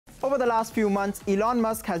Over the last few months, Elon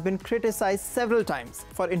Musk has been criticized several times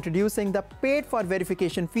for introducing the paid for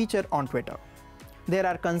verification feature on Twitter. There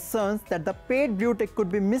are concerns that the paid blue tick could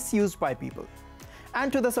be misused by people. And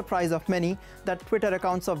to the surprise of many, that Twitter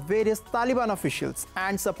accounts of various Taliban officials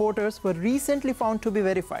and supporters were recently found to be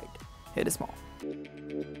verified. Here is more.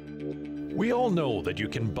 We all know that you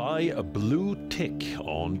can buy a blue tick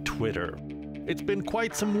on Twitter. It's been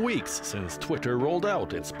quite some weeks since Twitter rolled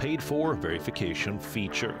out its paid-for verification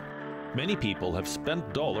feature. Many people have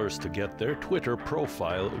spent dollars to get their Twitter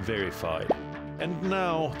profile verified. And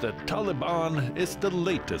now the Taliban is the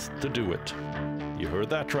latest to do it. You heard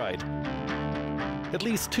that right. At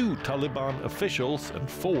least 2 Taliban officials and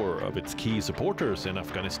 4 of its key supporters in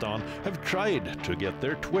Afghanistan have tried to get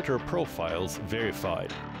their Twitter profiles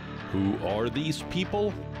verified. Who are these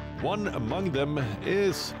people? One among them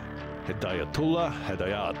is Hidayatullah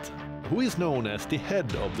Hidayat, who is known as the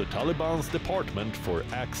head of the Taliban's Department for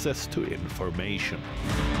Access to Information.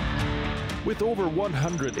 With over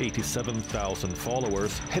 187,000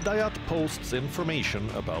 followers, Hidayat posts information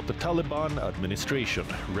about the Taliban administration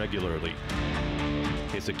regularly.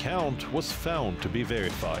 His account was found to be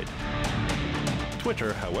verified.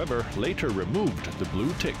 Twitter, however, later removed the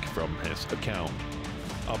blue tick from his account.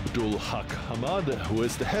 Abdul Haq Hamad, who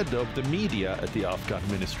is the head of the media at the Afghan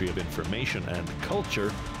Ministry of Information and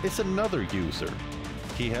Culture, is another user.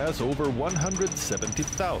 He has over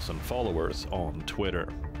 170,000 followers on Twitter.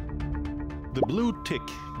 The blue tick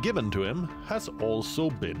given to him has also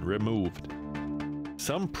been removed.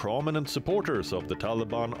 Some prominent supporters of the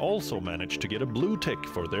Taliban also managed to get a blue tick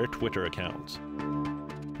for their Twitter accounts.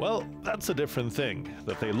 Well, that's a different thing,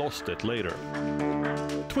 that they lost it later.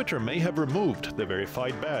 Twitter may have removed the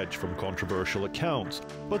verified badge from controversial accounts,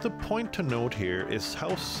 but the point to note here is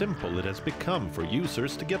how simple it has become for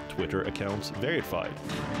users to get Twitter accounts verified.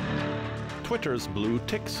 Twitter's blue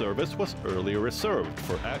tick service was earlier reserved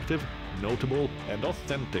for active, notable, and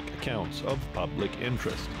authentic accounts of public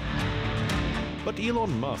interest. But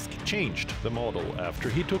Elon Musk changed the model after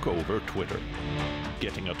he took over Twitter.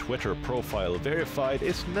 Getting a Twitter profile verified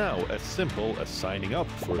is now as simple as signing up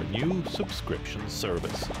for a new subscription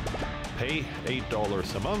service. Pay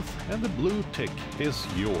 $8 a month and the blue tick is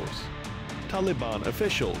yours. Taliban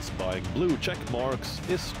officials buying blue check marks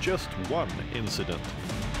is just one incident.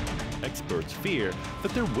 Experts fear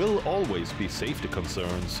that there will always be safety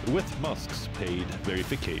concerns with Musk's paid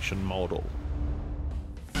verification model.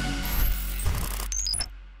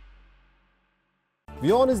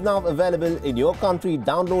 WION is now available in your country.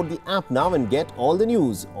 Download the app now and get all the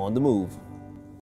news on the move.